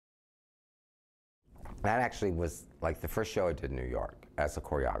That actually was like the first show I did in New York as a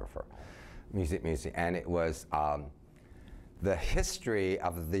choreographer, Muisc, and it was the history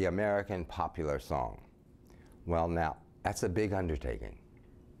of the American popular song. Well, now, that's a big undertaking.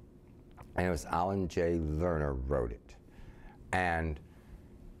 And it was Alan J. Lerner wrote it. And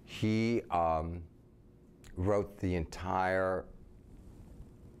he wrote the entire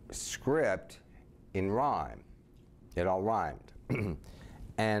script in rhyme. It all rhymed.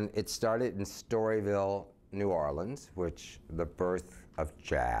 And it started in Storyville, New Orleans, which the birth of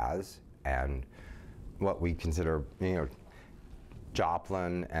jazz and what we consider, you know,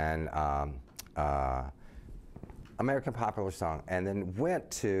 Joplin and American popular song, and then went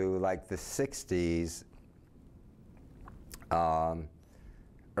to like the 60s,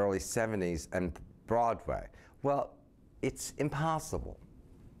 early 70s, and Broadway. Well, it's impossible.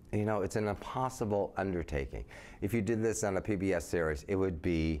 You know, it's an impossible undertaking. If you did this on a PBS series, it would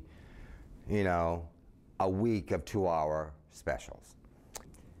be, you know, a week of 2-hour specials.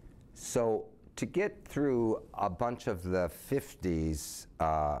 So to get through a bunch of the 50s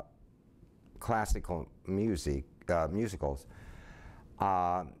classical musicals,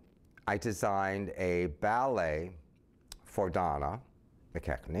 I designed a ballet for Donna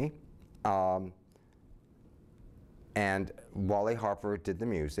McKechnie, and Wally Harper did the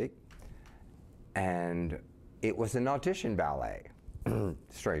music, and it was an audition ballet,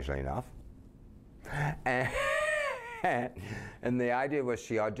 strangely enough. And the idea was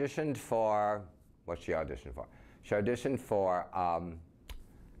she auditioned for, what she auditioned for? She auditioned for,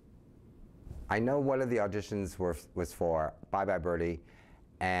 I know one of the auditions was for Bye Bye Birdie,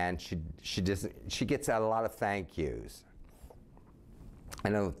 and she gets a lot of thank yous. I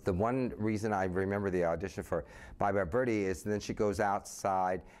know the one reason I remember the audition for Bye Bye Birdie is then she goes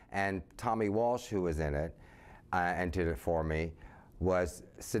outside, and Tommy Walsh, who was in it and did it for me, was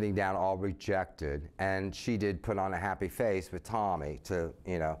sitting down all rejected, and she did put on a happy face with Tommy to,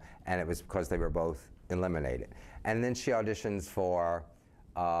 you know, and it was because they were both eliminated. And then she auditions for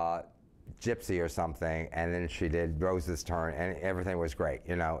Gypsy or something, and then she did Rose's Turn, and everything was great,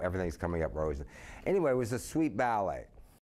 you know, everything's coming up roses. Anyway, it was a sweet ballet.